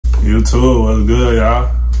You too. What's good,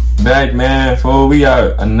 y'all? Back, man. For we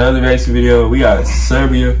got another reaction video. We got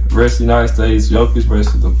Serbia versus United States. Jokic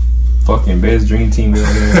versus the fucking best dream team ever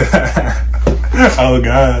there. Oh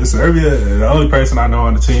God, Serbia. The only person I know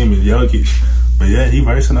on the team is Jokic. But yeah, he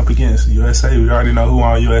versing up against USA. We already know who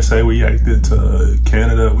on USA. We reacted to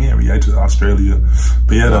Canada. We ain't reacted to Australia.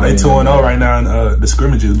 But yeah, they 2-0 right now in the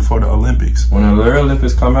scrimmages before the Olympics. When the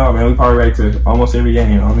Olympics come out, man, we probably react to almost every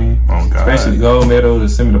game. I mean, oh God, especially gold medal, to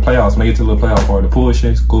send me the playoffs, make it to the playoff part. The pool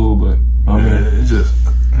shit's cool, but I mean, it's just,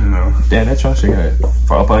 you know. Damn, that Trump shit got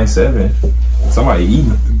 4.7. Somebody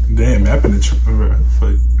eating. Damn, mapping the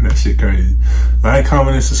for that shit crazy. Like,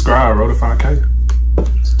 comment, and subscribe. Roll to 5K.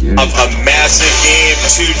 A massive game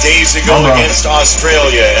 2 days ago against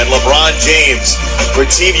Australia, and LeBron James for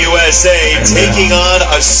Team USA taking on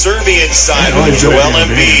a Serbian side with Joel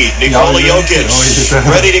Embiid, Nikola Jokic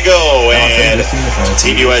ready to go, and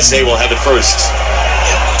Team USA will have it first.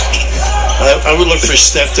 I would look for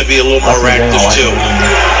Steph to be a little more active too.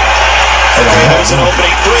 There's an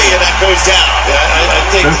opening 3, and that goes down. I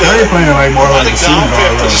think they're playing like more like a shooting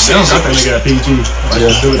guard. They don't got that nigga at PG.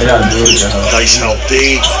 They gotta do it. Nice help,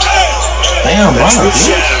 D. Damn, wow.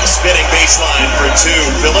 Spinning baseline for 2.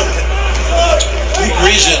 Philip.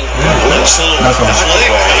 Reason.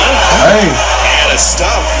 Hey. And a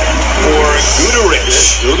stop for Guduric.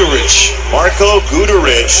 Marko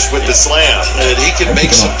Guduric with the slam. And he can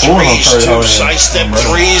make some threes too. Side-step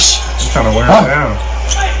threes. He's trying to wear him down.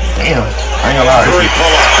 Damn, I ain't gonna lie.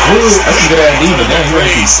 That's a good idea, but damn, you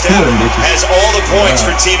actually killing bitches. Has all the points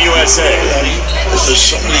for Team USA. There's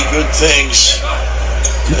so many good things.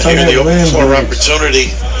 Here the open floor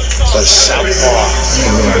opportunity. The southpaw.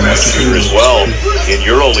 Shooter as well in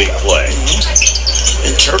EuroLeague play.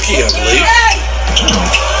 In Turkey, I believe.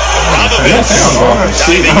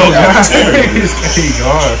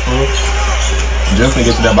 Definitely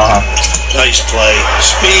get to that Baja. Nice play.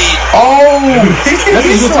 Speed. Oh! That's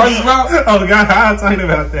what you're talking about? Oh, God, I'm talking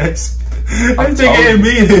about that. I think it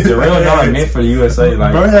me. The real not meant for the USA.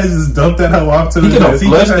 Like, bro had just dumped that hoe off to the left. He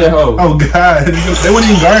flushed that hoe. Oh, God. They wouldn't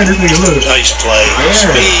even guard this nigga. Look. Nice play.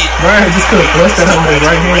 Speed. Bro just could have flushed that hoe with his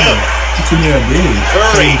right hand. He took me a big.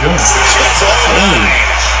 Curry.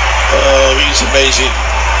 Oh, he's amazing.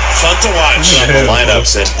 Fun to watch. The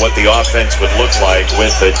lineups and what the offense would look like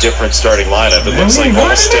with a different starting lineup. It looks like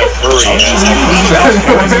almost Steph Curry has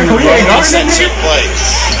a play.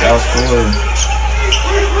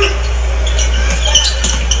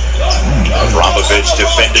 Abramovich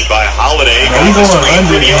defended by Holiday. He's going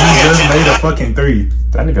under. He just made a fucking 3.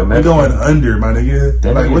 That nigga left. Going under, my nigga.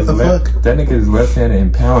 Like, what the fuck? That nigga is left-handed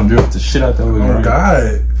and pound drift the shit out that way. Oh,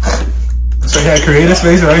 God. So he had creative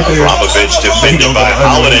space right there. Abramovich defended by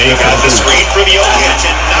Holiday. Got the screen from Jokic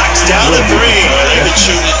and knocks down the 3. They can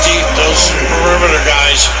shoot it deep, those perimeter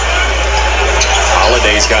guys.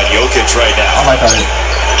 Holiday's got Jokic right now. I like how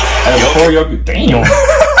before Jokic, damn.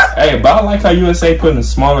 Hey, but I like how USA putting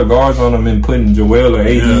smaller guards on them and putting Joel or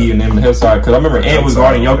AD and them on the hillside. Because I remember Ant was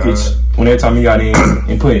guarding Jokic when every time he got in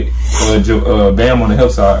and put Bam on the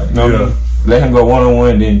hillside. You know what I mean? Let him go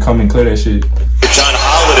one-on-one, then come and clear that shit. John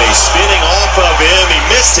Holiday spinning off of him. He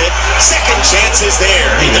missed it. Second chance is there.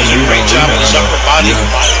 He does a great job with his upper body.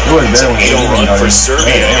 It's an 8-0 run for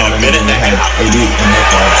Serbia in a minute and a half. Fadeaway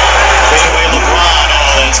LeBron.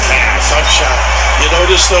 Oh, that's cash. Tough shot. You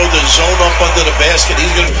notice, though, the zone up under the basket.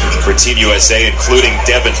 He's going to... For Team USA, including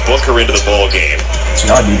Devin Booker into the ball game.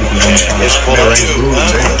 His corner, too. Look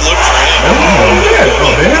for him.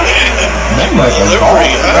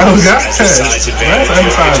 Delivery. Size advantage.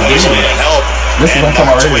 This is what I'm talking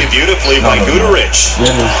about already. Beautifully by Guduric.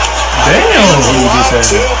 Damn.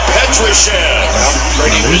 To Petrushev.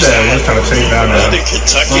 Trying to take down that.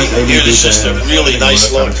 Kentucky. Here, this is a really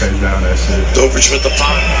nice look. Dovic with the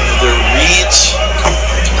pop. Their reads.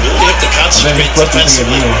 Really have to concentrate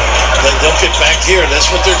defensively. They'll get back here. That's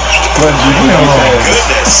what they're... Oh, my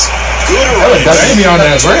goodness. Guduric. They be on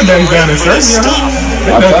that brand bags down in Serbia.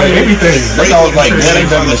 They done everything. They all like that. They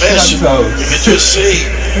done the shit. You can just see.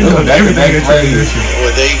 Everything is crazy. Boy,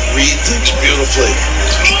 they read things beautifully.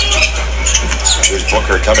 Here's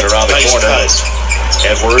Booker coming around the corner.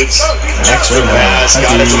 Edwards. Extra pass.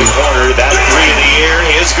 Got it to the corner. That 3 in the air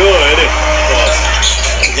is good.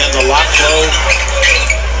 Again, the lock low.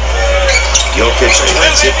 Jokic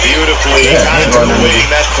turns it beautifully. Got it to the wing.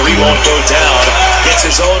 That 3 won't go down. Gets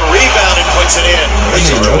his own rebound and puts it in.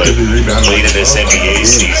 Lead in this NBA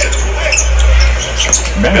season.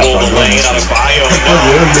 Middle of the lane on a bio.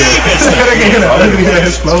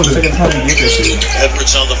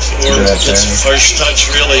 Edwards on the floor. Gets the first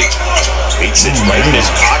touch, really. Beats it right in his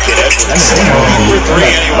pocket. Edwards. Over 3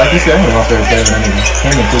 anyway. Like you said, I'm off there playing anyway.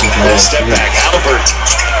 Step back. Albert.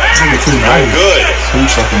 No good. And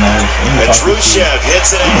Petrushchev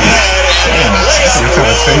hits it ahead.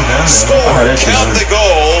 Layup. Score. Count the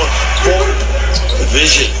goal for the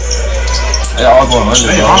Vision. They all going under.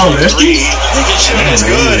 They all Three. It's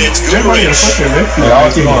good. It's good. They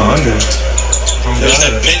all keep going under. There's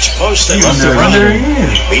that pinch post.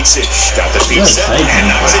 Beats it. Got the feet set and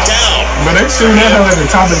knocks it down. But they shoot that hell at the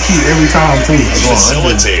top of the key every time, too.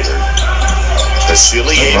 Facilitator.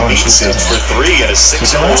 Facilier beats it for 3 and a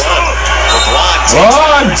 6-0 run.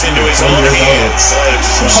 LeBron takes into his own hands.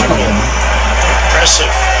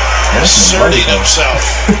 Impressive. Asserting himself.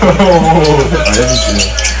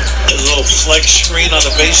 A little flex screen on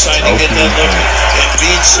the baseline to get that look.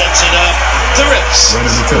 Embiid sets it up. The rest.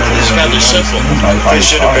 It's kind of simple.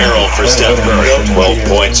 Fish in a barrel for Steph Curry.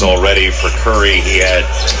 12 points already for Curry. He had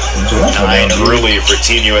 9 early for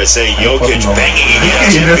Team USA. Jokic banging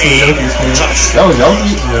against Embiid. That was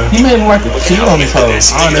Jokic? He made him like a kid on his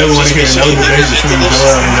toes. I never want to hear no debate between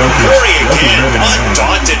Joel and Jokic. Curry again,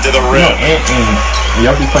 undaunted to the rim.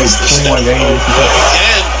 Jokic played 21 games.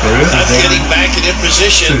 Again, not getting back in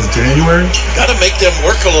position. Since January? Got to make them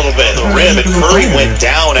work a little bit. The rim, and Curry went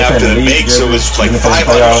down after the make, so it was like 5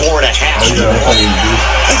 on 4.5.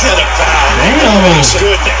 I got a foul. Damn.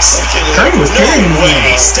 Goodness. Curry was carrying No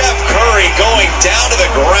way. Steph Curry going down to the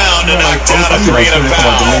ground to knock down a 3 and a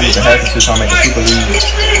foul.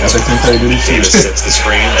 Davis sets the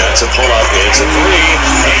screen. That's a pull-up. It's a 3,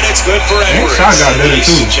 and it's good for Edwards. Shot got better,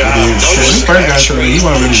 too. He first got to he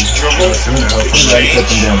wasn't really doing that.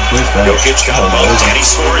 Jokic got him out, and he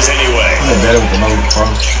scores anyway.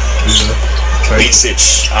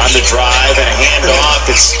 Beatsic on the drive and a handoff.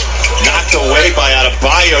 It's knocked away by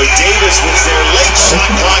Adebayo. Davis was there late. Shot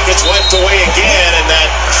clock gets wiped away again, and that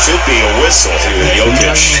should be a whistle to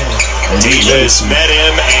Jokic. Davis met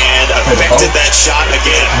him and affected that shot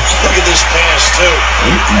again. Look at this pass, too.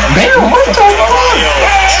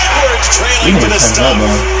 Edwards trailing for the stop.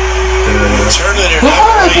 Turning it up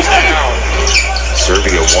right now.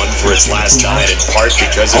 Serbia won for its last 9 in part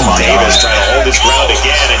because of Davis trying to hold his ground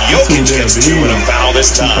again, and Jokic gets 2 and a foul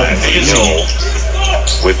this time. Angel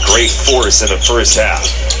with great force in the first half.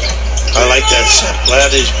 I like that set.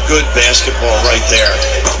 That is good basketball right there.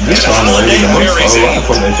 And Holiday buries it.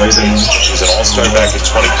 He was an all-star back in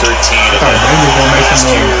 2013. And last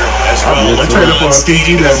year as well. LeBron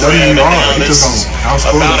stayed in the rim, and now this is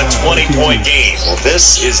about a 20-point game. Well,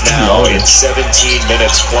 this is now in 17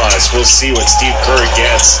 minutes plus. We'll see what Steve Kerr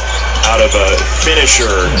gets out of a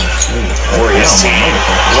finisher for his team.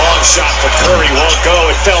 Long shot for Curry won't go.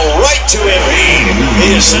 It fell right to Embiid.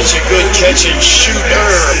 He is such a good catch and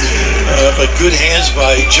shooter. But good hands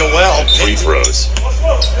by Joel. Free throws.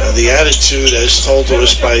 The attitude, as told to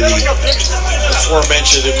us by the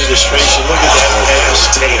aforementioned administration. Look at that pass.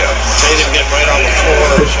 Tatum getting right on the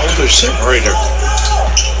floor. Shoulder separator.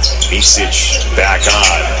 Beatsic back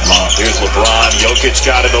on. Here's LeBron. Jokic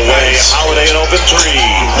got in the way. Holiday an open 3.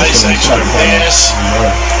 Nice extra pass.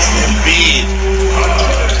 Embiid.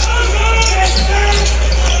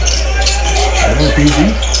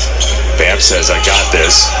 Bam says, I got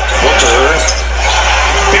this. Booker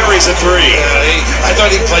buries a 3. I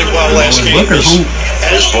thought he played well last game.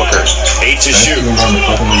 Here's Booker. 8 to shoot.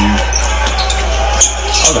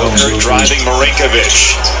 Booker driving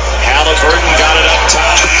Marinkovic. Halliburton got it up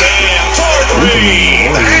top. Bam for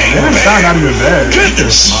 3. Bang. Not even bad.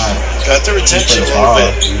 Goodness. Got their attention a little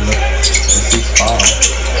bit.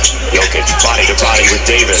 Jokic body to body with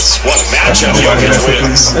Davis. What a matchup. Jokic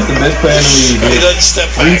wins. That's the best player in the league. He doesn't step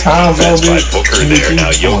back. 3 times That's by Booker there.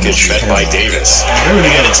 Now Jokic met by Davis. And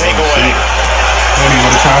a takeaway.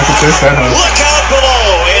 Look out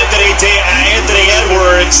below. Anthony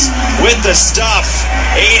Edwards with the stuff.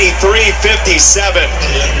 83-57.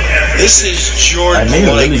 This is Jordan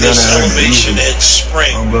like this elevation in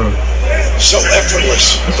spring. So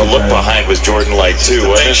effortless. The look behind was Jordan like too,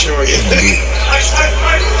 wasn't it? Sure,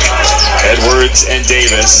 Edwards and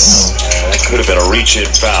Davis. That could have been a reach-in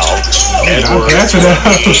foul. Edwards.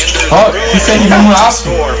 He said he didn't want to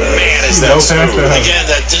Score. Man, is that smooth. again,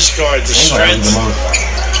 that discard, the strength.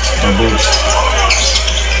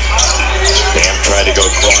 Bam tried to go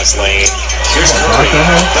cross lane. Here's Curry.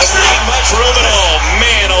 Doesn't have much room at all.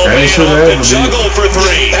 Man, oh man, off the juggle for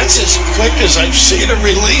 3. That's as quick as I've seen him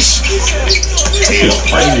release.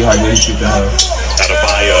 crazy how good he shoot that.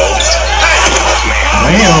 Adebayo.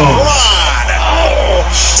 Damn.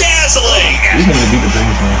 Jazz dazzling. He's gonna beat the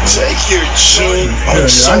Dream Team. Take your June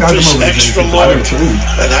unselfish extra load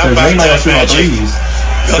and how about that magic?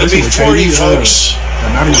 Gonna be 40, folks.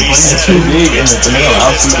 Reset. Too big and they're gonna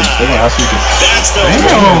outshoot it. That's the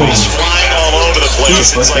one. He's flying all over the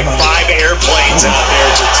place. It's like 5 airplanes out there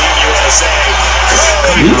for Team USA.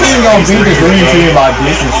 You think gonna beat the Dream Team by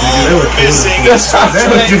distance? They would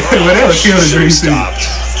kill the Dream Team.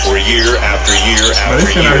 For year after year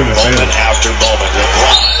after year, moment after moment.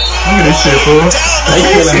 LeBron. Look at this shit, fool. They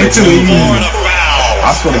killing it too easy.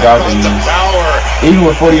 I swear to God, they use. Even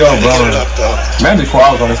with 40-year-old LeBron, Magic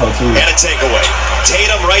Kawhi was on this whole too. And a takeaway.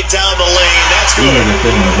 Tatum right down the lane. That's good.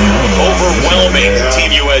 Overwhelming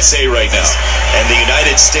Team USA right now. And the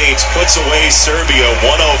United States puts away Serbia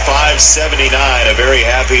 105-79. A very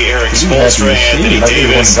happy Eric Spoelstra and Anthony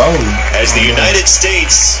Davis. As the United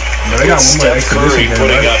States, Steph Curry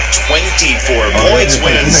putting up 24 points,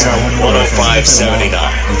 wins 105-79.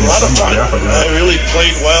 A lot of fun. They really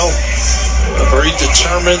played well. Very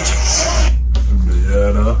determined.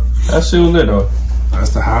 Yeah, though. That shit was lit though.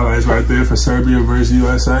 That's the highlights right there for Serbia versus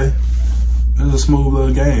USA. It was a smooth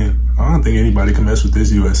little game. I don't think anybody can mess with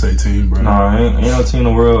this USA team, bro. Nah, ain't no team in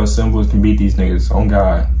the world as simple as can beat these niggas. On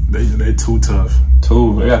God. They too tough.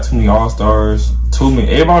 They got too many all-stars. Too many.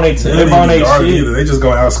 Everybody on their shit. They just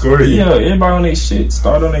gonna outscore you. Yeah, everybody on their shit.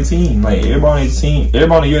 Start on their team. Like, everybody on their team.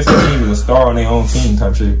 Everybody on the USA team is a star on their own team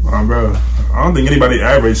type shit. Bro. I don't think anybody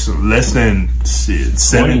averaged less than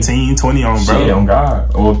 17, 20 on, bro. Shit, on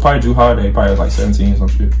God. Or probably Drew Holiday probably was like 17 or some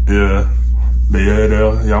shit. Yeah. But yeah,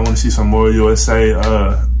 though, y'all want to see some more USA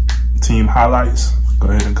team highlights? Go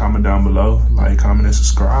ahead and comment down below. Like, comment, and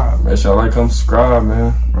subscribe. Make sure y'all like, comment, subscribe,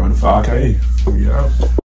 man. Run the 5K. We out.